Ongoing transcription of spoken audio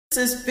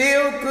This is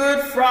Feel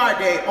Good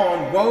Friday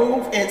on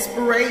Wove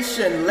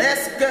Inspiration.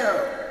 Let's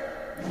go.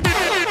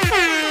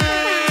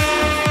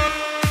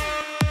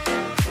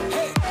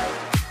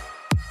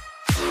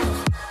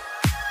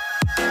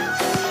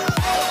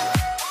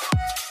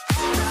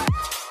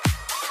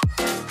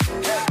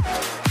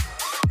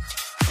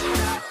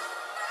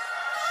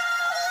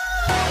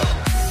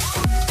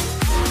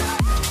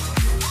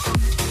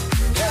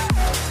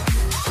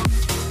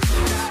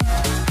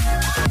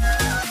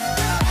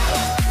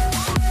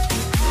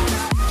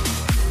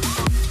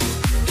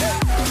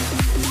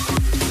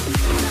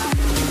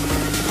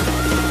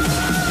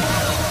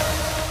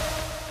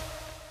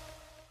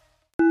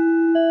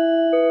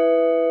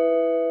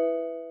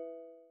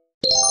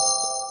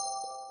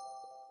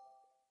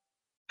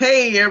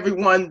 Hey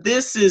everyone,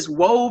 this is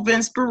Wove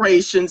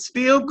Inspirations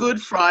Feel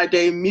Good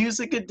Friday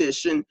Music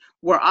Edition,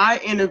 where I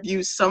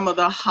interview some of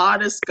the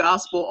hottest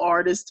gospel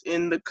artists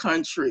in the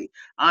country.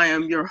 I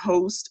am your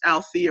host,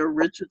 Althea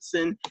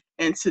Richardson,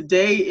 and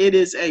today it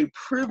is a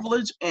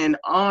privilege and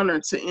honor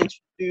to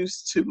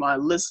introduce to my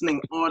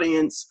listening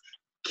audience,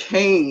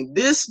 Kane.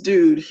 This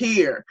dude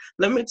here,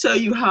 let me tell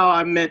you how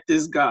I met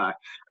this guy.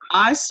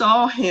 I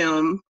saw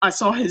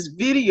his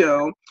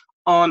video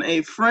on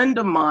a friend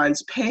of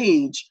mine's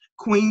page,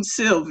 Queen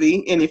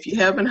Sylvie, and if you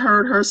haven't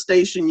heard her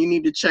station, you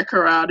need to check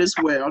her out as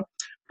well.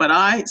 But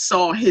I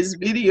saw his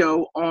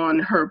video on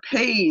her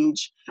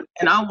page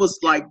and I was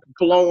like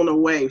blown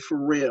away for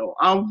real.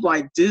 I'm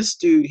like, this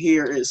dude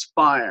here is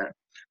fire.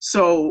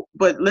 So,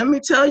 but let me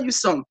tell you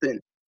something.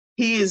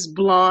 He is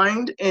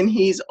blind and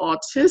he's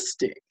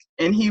autistic,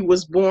 and he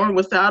was born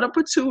without a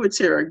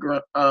pituitary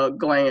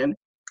gland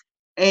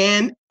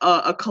and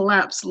a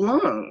collapsed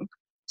lung.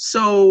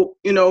 So,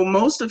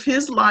 most of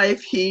his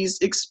life, he's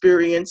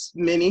experienced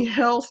many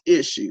health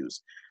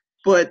issues.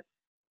 But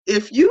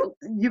if you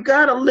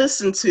got to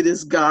listen to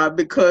this guy,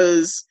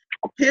 because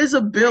his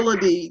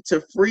ability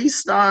to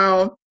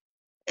freestyle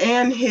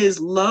and his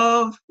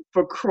love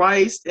for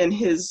Christ and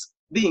his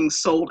being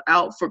sold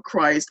out for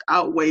Christ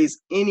outweighs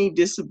any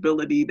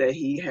disability that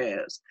he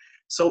has.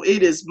 So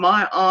it is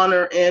my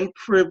honor and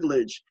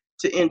privilege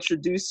to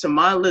introduce to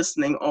my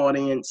listening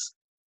audience,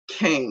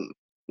 Kane.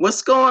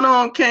 What's going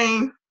on,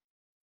 Kane?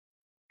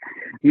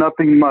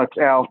 Nothing much,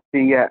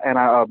 Alfie.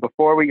 And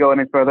before we go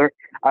any further,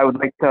 I would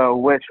like to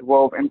wish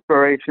Wove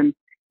Inspiration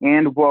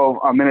and Wove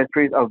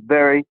Ministries a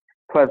very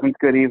pleasant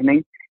good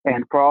evening.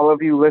 And for all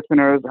of you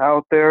listeners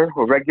out there,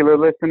 or regular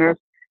listeners,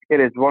 it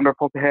is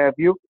wonderful to have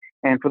you.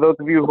 And for those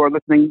of you who are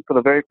listening for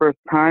the very first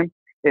time,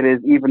 it is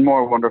even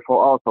more wonderful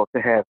also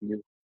to have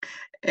you.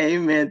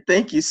 Amen.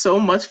 Thank you so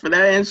much for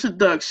that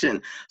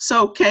introduction.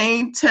 So,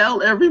 Kane,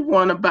 tell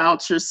everyone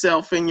about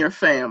yourself and your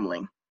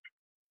family.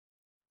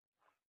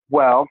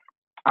 Well,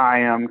 I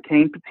am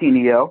Kane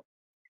Patinio.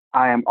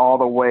 I am all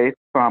the way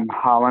from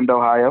Holland,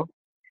 Ohio.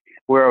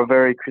 We're a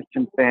very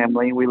Christian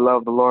family. We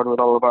love the Lord with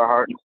all of our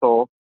heart and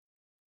soul.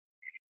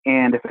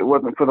 And if it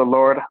wasn't for the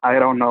Lord, I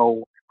don't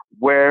know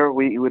where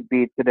we would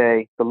be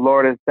today. The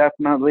Lord has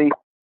definitely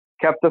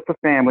kept us a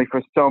family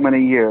for so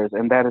many years,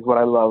 and that is what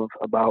I love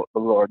about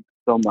the Lord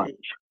so much.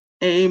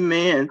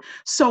 Amen.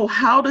 So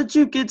how did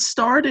you get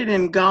started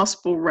in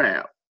gospel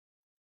rap?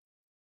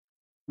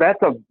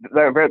 That's a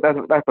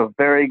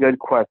very good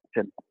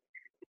question.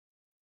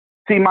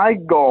 See, my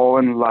goal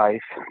in life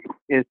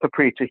is to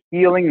preach a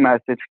healing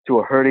message to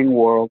a hurting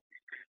world,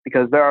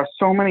 because there are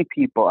so many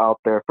people out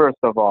there. First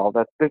of all,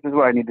 this is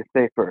what I need to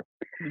say first.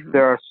 Mm-hmm.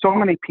 There are so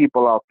many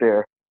people out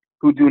there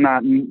who do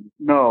not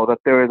know that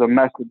there is a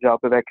message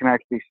out there that can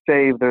actually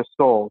save their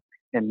soul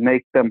and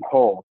make them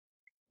whole.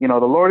 The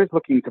Lord is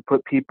looking to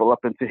put people up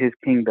into his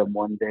kingdom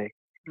one day.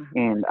 Mm-hmm.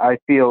 And I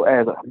feel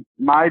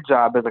my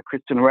job as a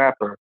Christian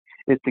rapper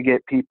is to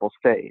get people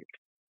saved.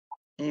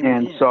 Amen.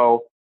 And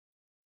so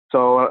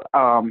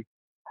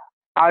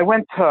I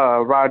went to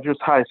Rogers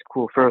High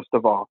School, first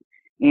of all.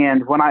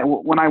 And when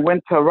I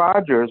went to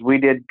Rogers, we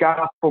did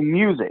gospel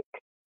music.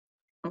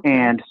 Okay.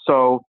 And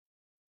so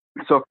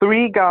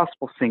 3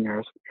 gospel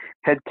singers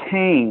had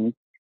came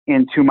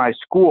into my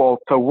school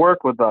to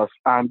work with us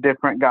on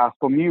different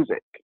gospel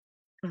music.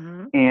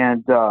 Mm-hmm.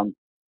 And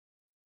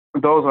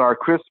those are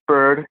Chris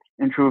Bird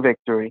and True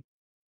Victory,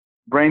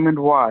 Raymond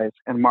Wise,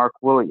 and Mark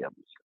Williams.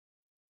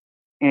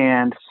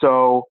 And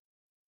so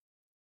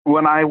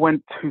when I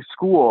went to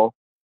school,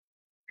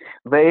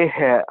 they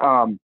had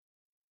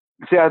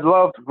I'd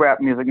loved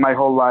rap music my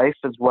whole life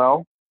as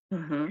well.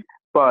 Mm-hmm.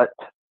 But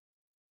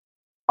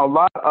a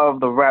lot of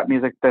the rap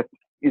music that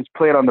is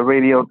played on the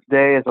radio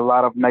today is a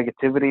lot of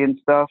negativity and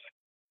stuff.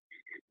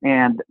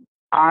 And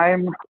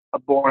I'm a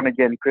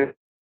born-again Christian.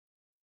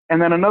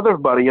 And then another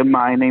buddy of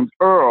mine named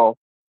Earl.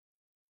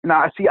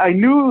 Now, see, I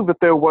knew that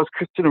there was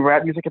Christian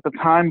rap music at the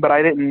time, but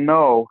I didn't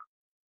know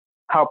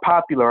how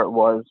popular it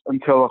was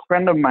until a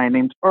friend of mine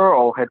named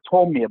Earl had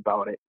told me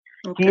about it.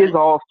 Okay. He is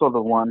also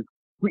the one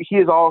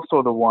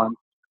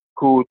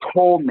who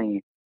told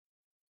me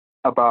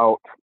about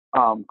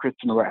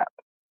Christian rap.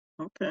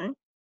 Okay.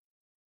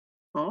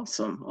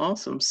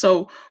 Awesome.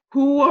 So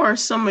who are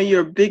some of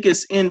your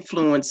biggest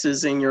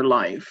influences in your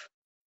life?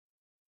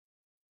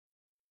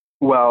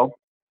 Well,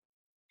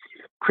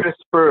 Chris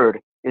Bird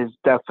is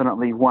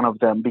definitely one of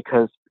them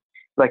because,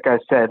 like I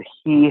said,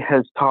 he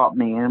has taught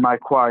me in my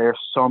choir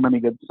so many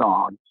good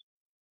songs.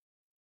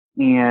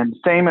 And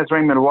same as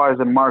Raymond Wise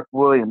and Mark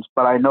Williams,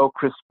 but I know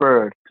Chris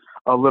Bird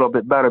a little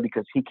bit better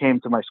because he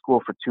came to my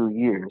school for 2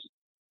 years.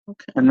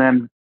 Okay. And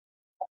then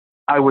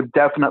I would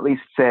definitely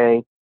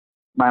say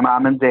my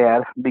mom and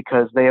dad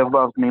because they have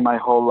loved me my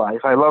whole life.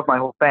 I love my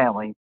whole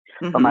family,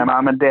 but my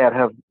mom and dad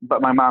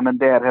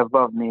have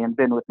loved me and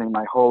been with me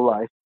my whole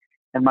life,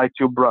 and my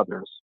 2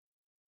 brothers.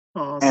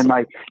 Awesome.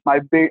 And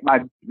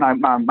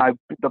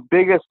the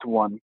biggest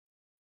one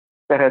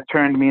that has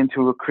turned me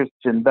into a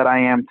Christian that I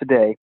am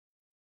today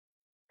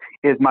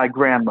is my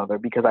grandmother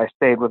because I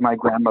stayed with my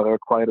grandmother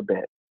quite a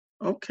bit.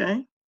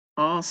 Okay.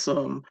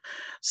 Awesome.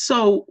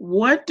 So,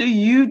 what do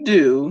you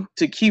do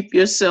to keep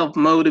yourself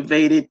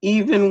motivated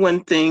even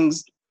when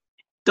things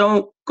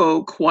don't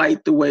go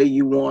quite the way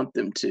you want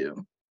them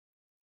to?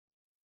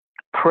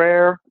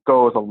 Prayer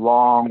goes a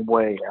long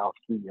way,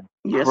 Althea.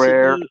 Yes, it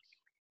Prayer does.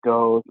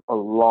 goes a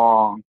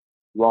long,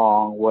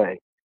 long way.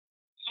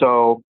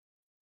 So,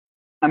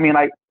 I mean,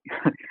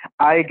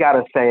 I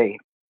gotta say,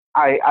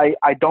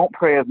 I don't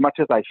pray as much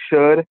as I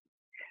should,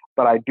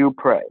 but I do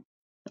pray.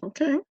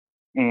 Okay.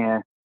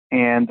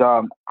 And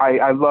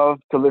I love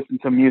to listen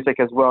to music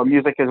as well.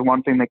 Music is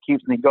one thing that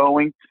keeps me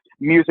going.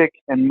 Music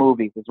and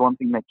movies is one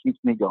thing that keeps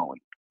me going.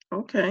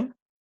 Okay.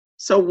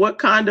 So, what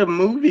kind of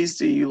movies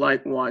do you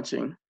like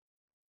watching?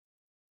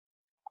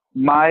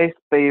 My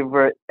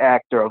favorite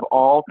actor of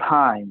all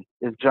time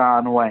is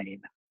John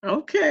Wayne.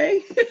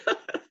 Okay.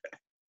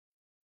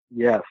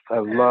 Yes, I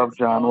love That's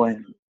John Wayne.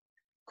 awesome.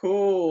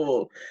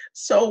 Cool.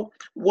 So,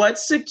 what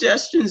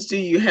suggestions do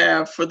you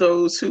have for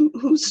those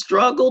who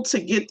struggle to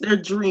get their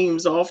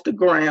dreams off the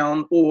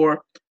ground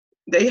or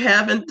they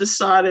haven't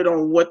decided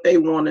on what they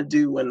want to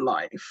do in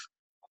life?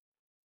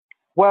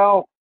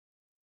 Well,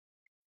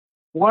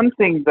 one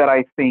thing that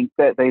I think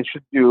that they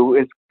should do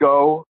is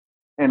go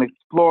and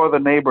explore their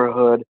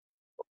neighborhood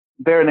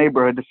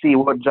to see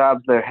what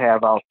jobs they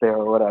have out there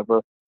or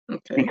whatever.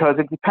 Okay. Because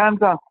it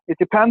depends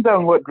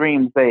on what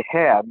dreams they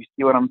have. You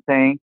see what I'm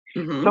saying?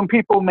 Mm-hmm. Some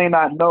people may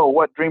not know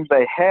what dreams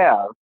they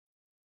have.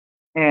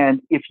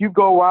 And if you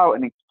go out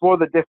and explore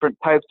the different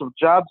types of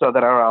jobs that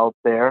are out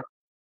there,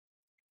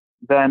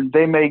 then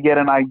they may get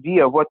an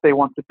idea of what they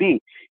want to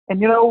be. And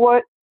you know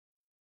what?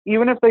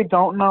 Even if they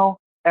don't know,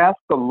 ask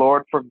the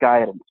Lord for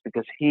guidance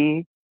because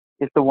He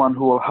is the one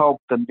who will help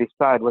them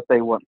decide what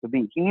they want to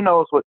be. He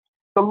knows what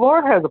the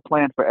Lord has a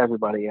plan for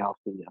everybody else.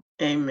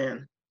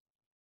 Amen.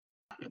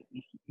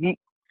 He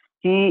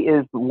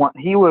is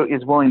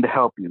willing to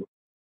help you.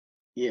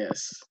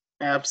 Yes,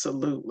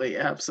 absolutely.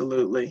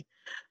 Absolutely.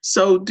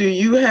 So, do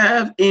you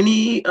have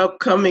any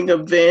upcoming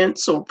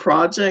events or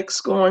projects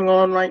going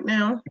on right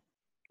now?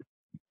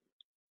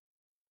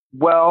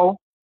 Well,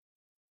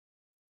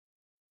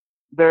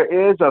 there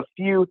is a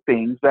few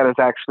things that is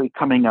actually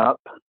coming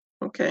up.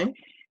 Okay.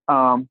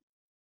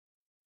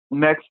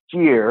 Next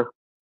year,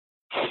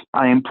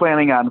 I am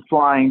planning on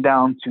flying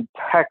down to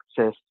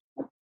Texas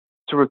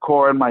to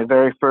record my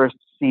very first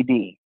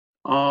CD.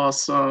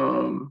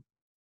 Awesome.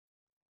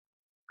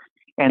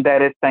 And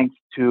that is thanks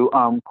to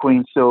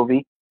Queen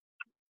Sylvie.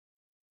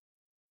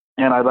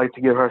 And I'd like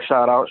to give her a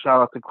shout out.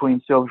 Shout out to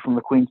Queen Sylvie from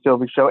the Queen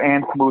Sylvie Show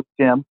and Smooth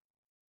Tim.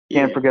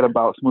 Can't Yeah. forget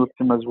about Smooth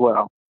Tim as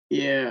well.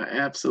 Yeah,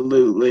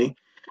 absolutely.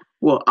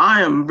 Well,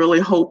 I am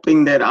really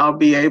hoping that I'll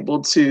be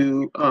able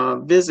to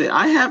visit.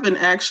 I haven't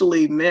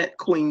actually met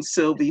Queen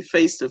Sylvie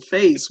face to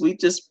face. We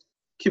just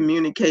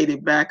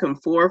communicated back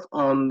and forth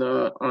on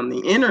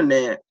the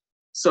internet.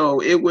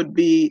 So it would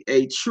be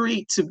a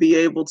treat to be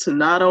able to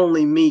not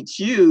only meet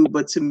you,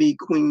 but to meet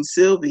Queen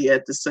Sylvie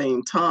at the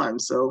same time.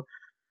 So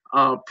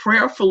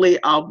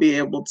prayerfully, I'll be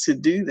able to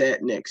do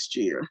that next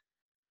year.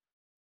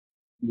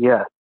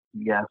 Yes,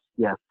 yes,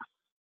 yes.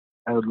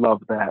 I would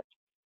love that.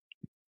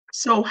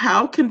 So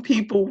how can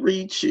people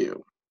reach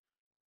you?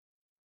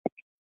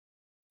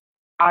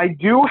 I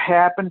do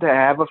happen to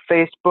have a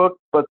Facebook,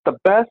 but the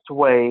best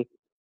way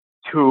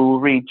to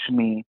reach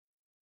me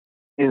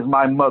is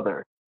my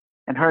mother,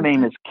 and her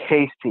name is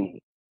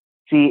Casey,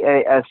 Casey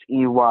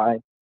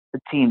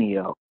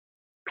Petinio,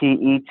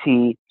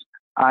 Petiniot.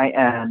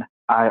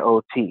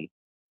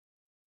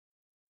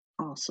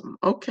 Awesome.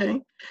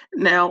 Okay.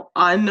 Now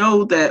I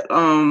know that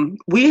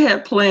we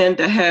had planned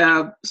to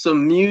have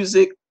some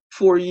music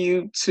for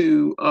you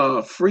to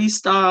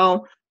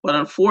freestyle, but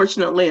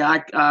unfortunately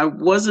I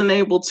wasn't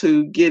able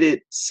to get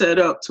it set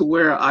up to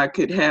where I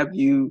could have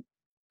you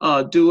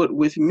do it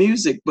with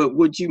music. But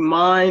would you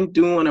mind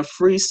doing a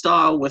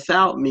freestyle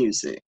without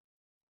music?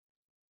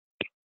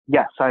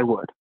 Yes, I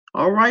would.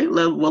 All right.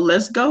 Well,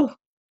 let's go.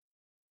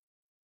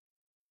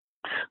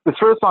 This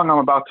first song I'm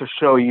about to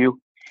show you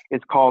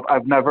is called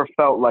 "I've Never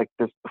Felt Like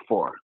This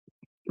Before."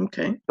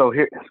 Okay. So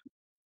here's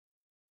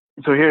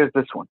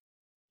this one.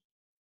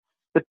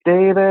 The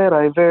day that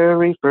I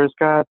very first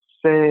got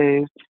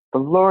saved, the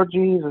Lord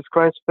Jesus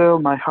Christ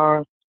filled my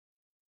heart.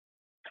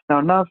 Now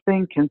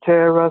nothing can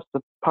tear us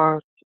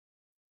apart.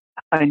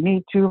 I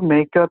need to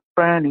make a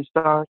brand new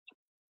start.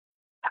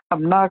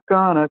 I'm not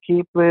gonna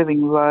keep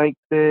living like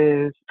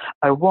this.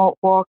 I won't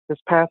walk this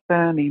path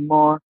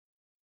anymore.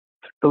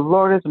 The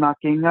Lord is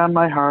knocking on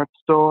my heart's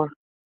door.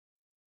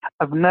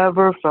 I've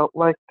never felt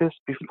like this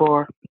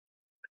before.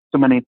 So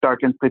many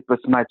dark and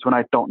sleepless nights when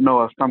I don't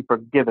know if I'm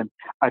forgiven.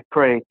 I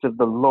pray to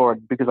the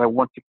Lord because I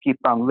want to keep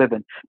on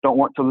living. Don't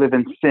want to live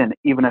in sin,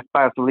 even if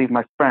I have to leave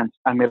my friends.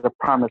 I made a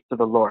promise to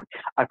the Lord.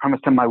 I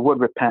promised him I would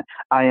repent.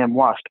 I am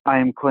washed. I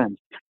am cleansed.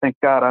 Thank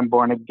God I'm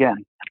born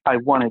again. I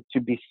wanted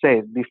to be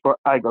saved before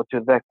I go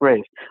to that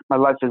grave. My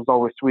life is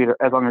always sweeter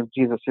as long as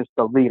Jesus is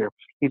the leader.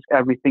 He's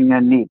everything I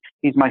need.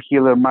 He's my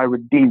healer, my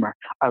redeemer.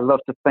 I love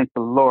to thank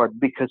the Lord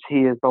because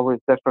he is always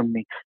there for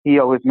me. He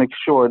always makes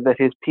sure that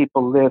his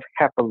people live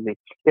happily.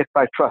 If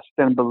I trust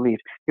and believe,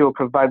 he will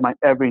provide my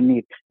every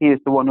need. He is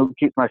the one who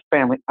keeps my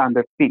family on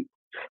their feet.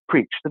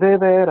 Preach the day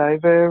that I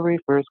very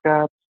first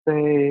got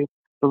saved.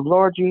 The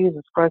Lord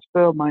Jesus Christ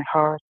filled my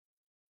heart.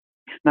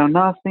 Now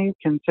nothing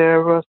can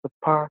tear us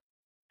apart.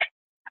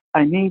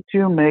 I need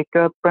to make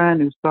a brand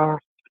new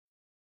start.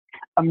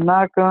 I'm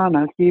not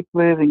gonna keep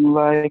living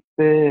like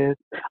this.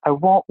 I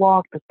won't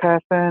walk this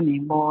path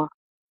anymore.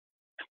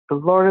 The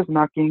Lord is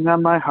knocking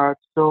on my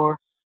heart's door.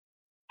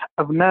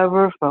 I've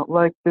never felt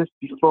like this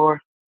before.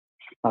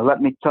 Now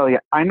let me tell you,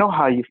 I know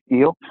how you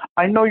feel.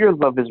 I know your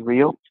love is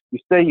real. You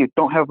say you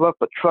don't have love,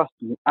 but trust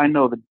me, I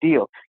know the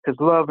deal. 'Cause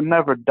love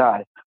never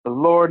dies. The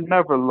Lord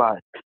never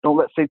lies. Don't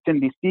let Satan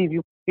deceive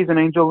you. He's an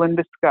angel in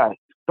disguise.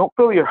 Don't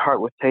fill your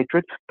heart with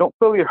hatred. Don't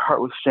fill your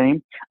heart with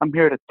shame. I'm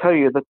here to tell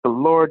you that the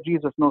Lord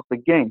Jesus knows the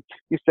game.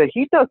 You say,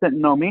 he doesn't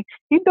know me.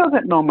 He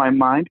doesn't know my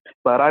mind.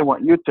 But I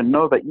want you to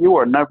know that you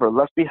are never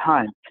left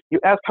behind. You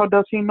ask, how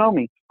does he know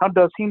me? How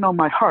does he know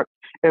my heart?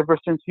 Ever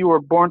since you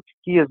were born,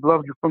 he has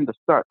loved you from the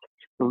start.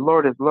 The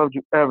Lord has loved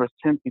you ever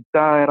since he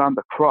died on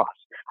the cross.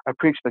 I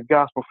preach the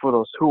gospel for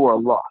those who are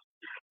lost.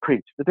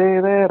 Preach the day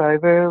that I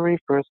very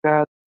first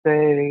got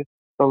saved.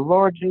 The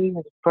Lord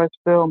Jesus Christ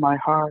filled my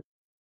heart.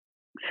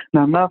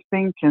 Now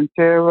nothing can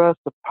tear us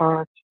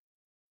apart.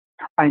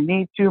 I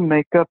need to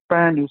make a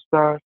brand new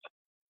start.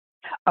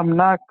 I'm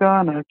not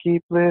gonna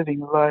keep living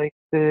like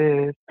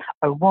this.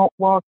 I won't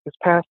walk this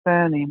path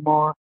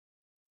anymore.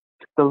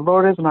 The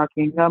Lord is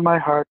knocking on my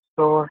heart's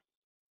door.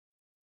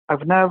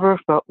 I've never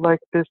felt like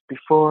this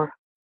before.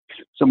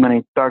 So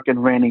many dark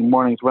and rainy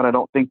mornings when I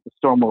don't think the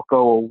storm will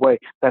go away.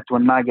 That's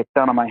when I get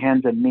down on my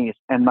hands and knees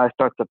and I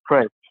start to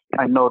pray.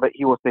 I know that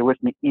he will stay with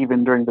me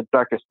even during the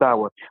darkest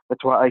hour.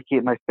 That's why I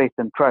keep my faith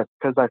in Christ,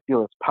 because I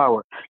feel his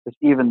power. Because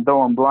even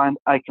though I'm blind,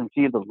 I can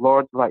see the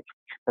Lord's light.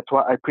 That's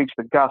why I preach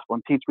the gospel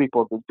and teach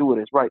people to do what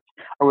is right.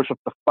 I worship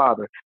the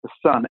Father, the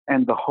Son,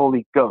 and the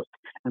Holy Ghost.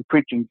 And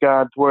preaching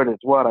God's word is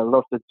what I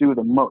love to do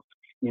the most.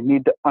 You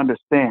need to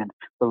understand,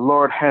 the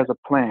Lord has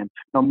a plan.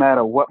 No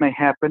matter what may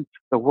happen,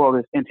 the world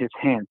is in his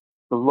hands.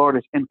 The Lord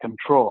is in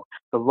control.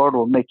 The Lord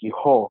will make you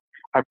whole.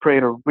 I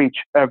pray to reach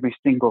every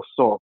single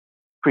soul.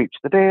 Preach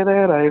the day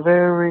that I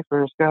very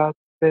first got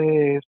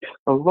saved.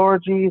 The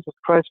Lord Jesus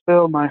Christ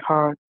filled my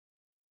heart.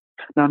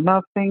 Now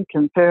nothing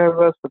can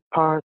tear us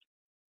apart.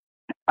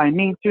 I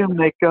need to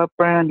make a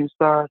brand new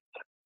start.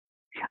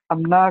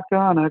 I'm not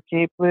gonna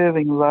keep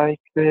living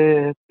like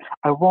this.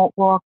 I won't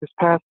walk this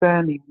path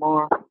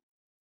anymore.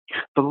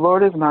 The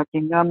Lord is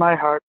knocking on my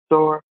heart's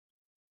door.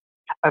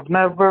 I've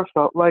never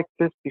felt like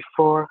this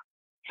before.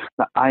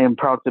 Now, I am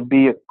proud to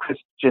be a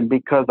Christian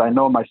because I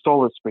know my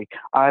soul is free.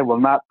 I will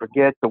not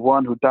forget the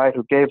one who died,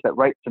 who gave that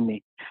right to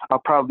me.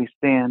 I'll probably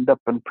stand up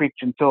and preach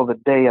until the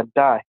day I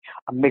die.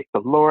 I'll make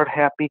the Lord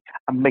happy.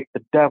 I'll make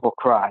the devil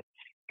cry.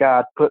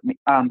 God put me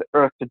on the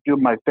earth to do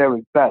my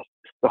very best,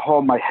 to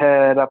hold my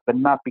head up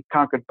and not be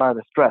conquered by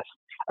the stress.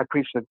 I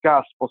preach the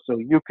gospel so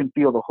you can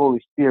feel the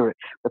Holy Spirit.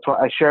 That's why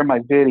I share my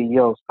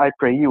videos. I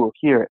pray you will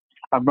hear it.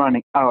 I'm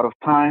running out of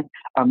time.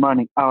 I'm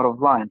running out of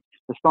lines.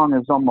 The song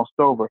is almost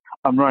over.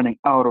 I'm running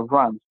out of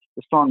rhymes.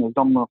 The song is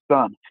almost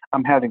done.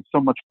 I'm having so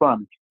much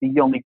fun. The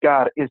only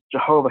God is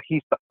Jehovah.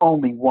 He's the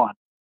only one.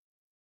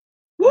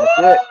 Woo!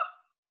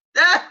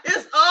 That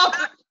is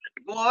awesome.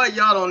 Boy,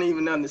 y'all don't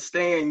even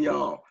understand,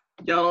 y'all.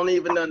 Y'all don't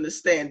even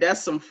understand.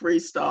 That's some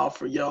freestyle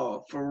for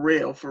y'all. For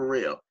real, for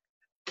real.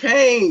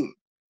 Kane,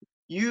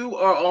 you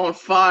are on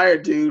fire,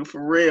 dude.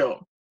 For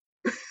real.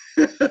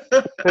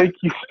 Thank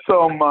you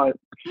so much.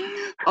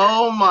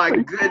 Oh my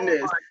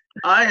goodness.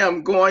 I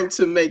am going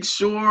to make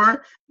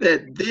sure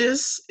that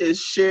this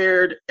is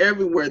shared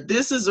everywhere.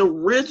 This is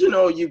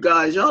original, you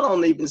guys. Y'all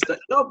don't even,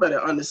 y'all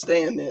better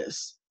understand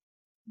this.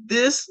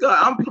 This guy,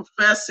 I'm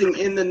professing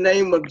in the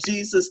name of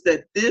Jesus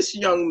that this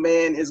young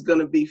man is going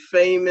to be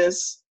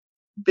famous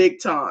big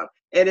time.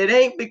 And it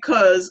ain't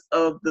because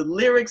of the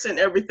lyrics and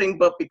everything,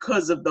 but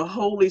because of the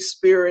Holy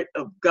Spirit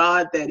of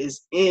God that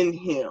is in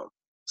him.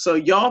 So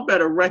y'all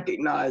better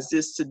recognize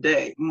this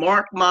today.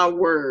 Mark my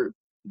word.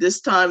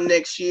 This time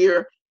next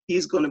year,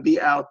 he's going to be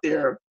out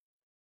there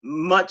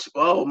much.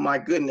 Oh my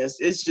goodness.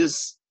 It's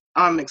just,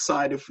 I'm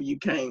excited for you,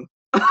 Kane.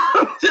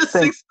 I'm just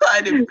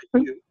excited for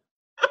you.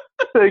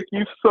 Thank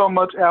you so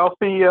much,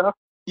 Althea.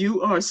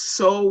 You are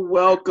so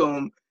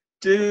welcome.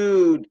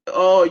 Dude,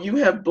 oh, you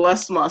have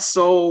blessed my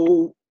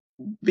soul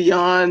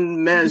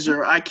beyond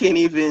measure. I can't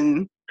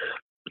even,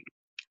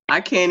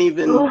 I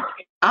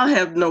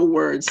have no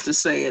words to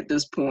say at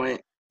this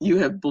point. You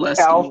have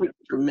blessed me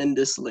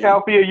tremendously.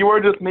 Althea, you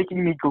are just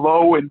making me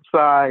glow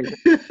inside.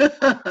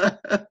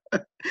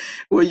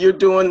 Well, you're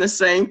doing the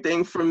same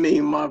thing for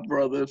me, my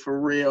brother, for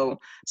real.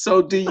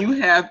 So do you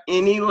have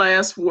any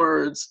last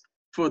words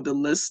for the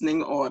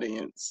listening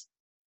audience?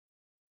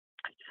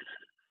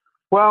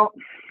 Well,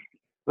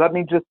 let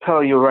me just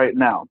tell you right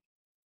now.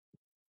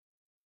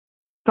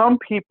 Some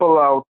people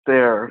out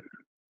there,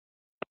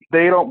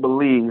 they don't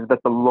believe that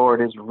the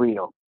Lord is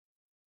real.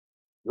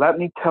 Let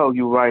me tell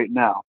you right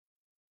now.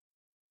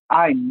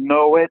 I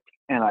know it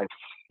and I've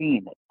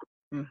seen it.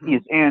 Mm-hmm. He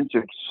has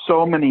answered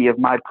so many of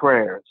my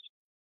prayers.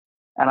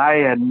 And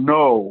I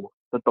know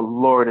that the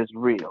Lord is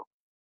real.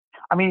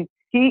 I mean,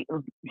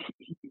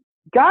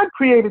 God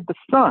created the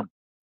sun.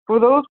 For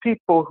those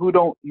people who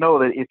don't know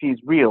that if he's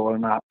real or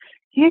not,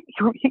 he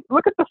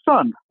look at the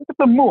sun, look at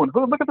the moon,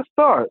 look at the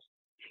stars,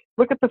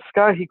 look at the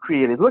sky he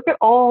created, look at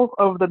all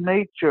of the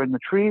nature and the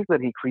trees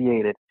that he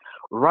created.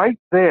 Right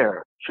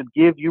there should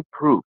give you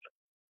proof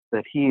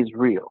that he is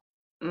real.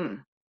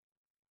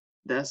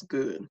 That's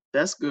good.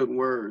 That's good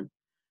word.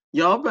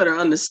 Y'all better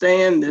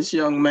understand this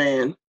young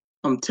man.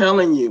 I'm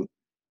telling you,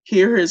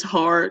 hear his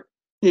heart,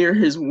 hear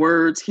his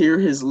words, hear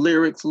his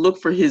lyrics, look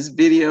for his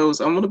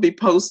videos. I'm going to be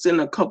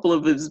posting a couple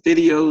of his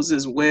videos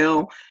as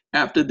well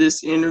after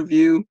this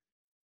interview.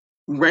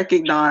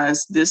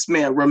 Recognize this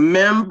man.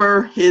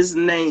 Remember his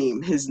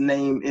name. His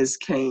name is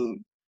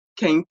Kane.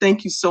 Kane,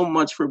 thank you so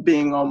much for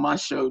being on my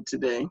show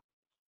today.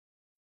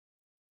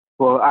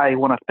 Well, I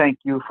want to thank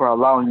you for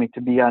allowing me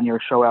to be on your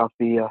show,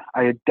 Althea.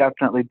 I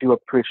definitely do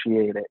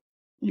appreciate it.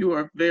 You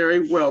are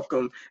very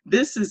welcome.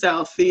 This is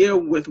Althea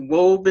with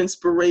Wove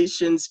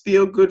Inspirations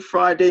Feel Good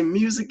Friday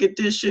Music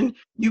Edition.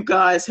 You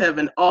guys have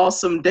an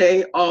awesome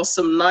day,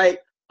 awesome night,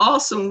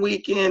 awesome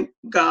weekend.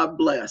 God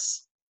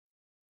bless.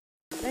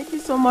 Thank you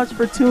so much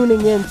for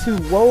tuning in to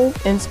Wove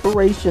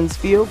Inspirations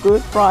Feel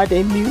Good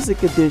Friday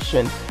Music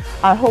Edition.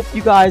 I hope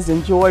you guys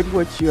enjoyed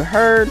what you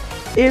heard.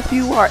 If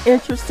you are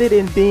interested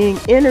in being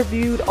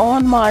interviewed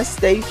on my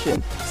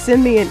station,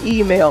 send me an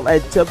email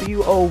at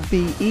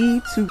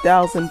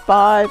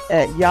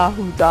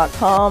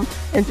wove2005@yahoo.com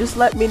and just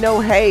let me know,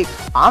 hey,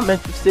 I'm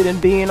interested in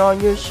being on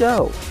your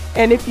show.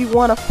 And if you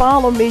want to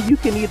follow me, you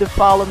can either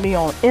follow me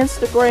on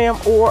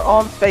Instagram or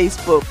on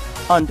Facebook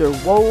under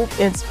Wove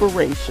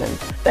Inspiration.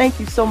 Thank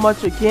you so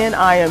much again.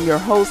 I am your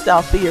host,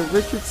 Althea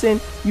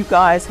Richardson. You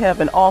guys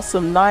have an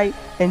awesome night.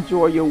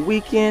 Enjoy your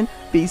weekend.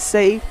 Be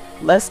safe.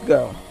 Let's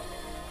go.